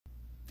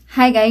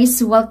Hi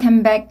guys,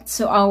 welcome back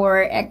to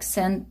our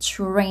accent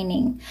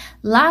training.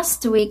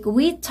 Last week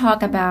we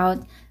talked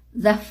about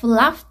the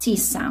fluff T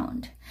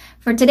sound.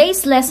 For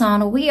today's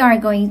lesson, we are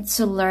going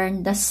to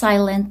learn the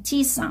silent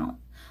T sound.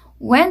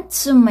 When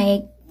to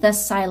make the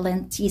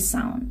silent T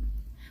sound.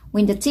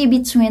 When the T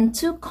between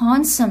two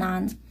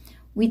consonants,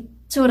 we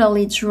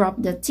totally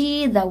drop the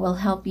T. That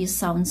will help you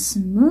sound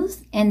smooth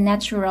and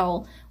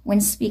natural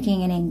when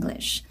speaking in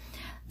English.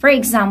 For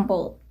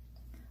example,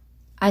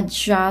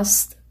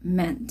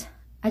 adjustment,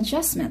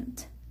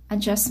 adjustment,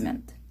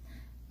 adjustment,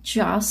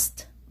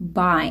 just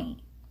buy,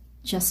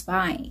 just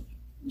buy,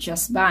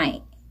 just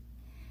buy,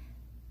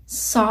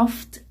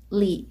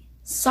 softly,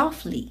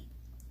 softly,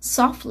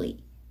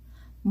 softly,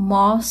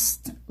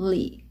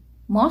 mostly,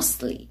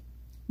 mostly,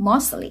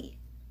 mostly.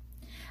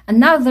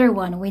 Another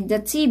one with the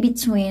T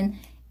between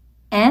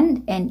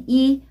N and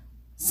E,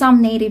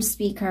 some native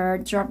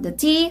speaker drop the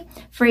T.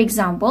 For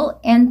example,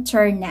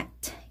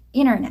 internet,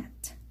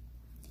 internet,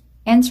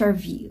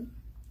 interview,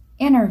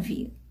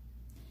 interview,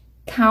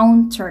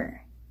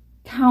 counter,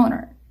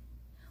 counter,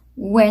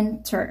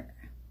 winter,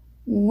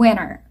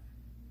 winter,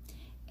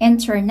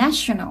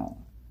 international,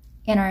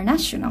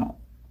 international.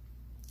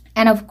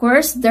 And of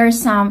course,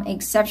 there's some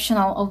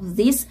exceptional of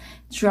this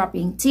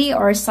dropping T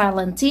or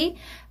silent T.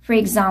 For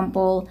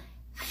example,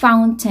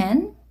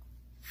 fountain,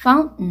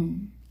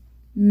 fountain,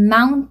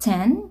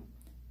 mountain,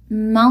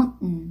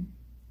 mountain,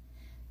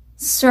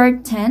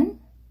 certain,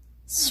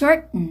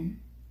 certain,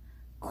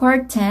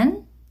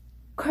 curtain,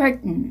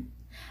 curtain.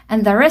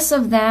 And the rest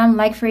of them,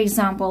 like for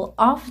example,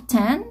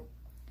 often,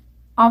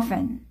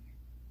 often,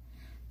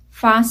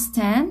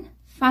 fasten,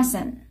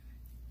 fasten.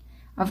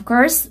 Of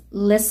course,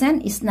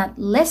 listen is not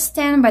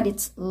listen, but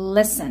it's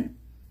listen.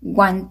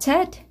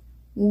 Wanted,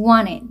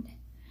 wanted.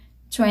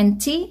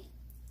 20,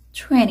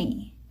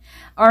 20.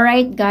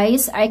 Alright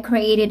guys, I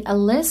created a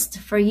list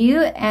for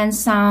you and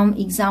some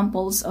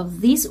examples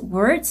of these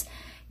words.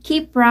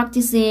 Keep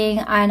practicing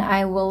and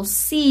I will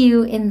see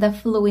you in the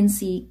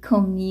Fluency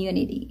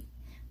community.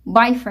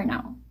 Bye for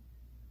now.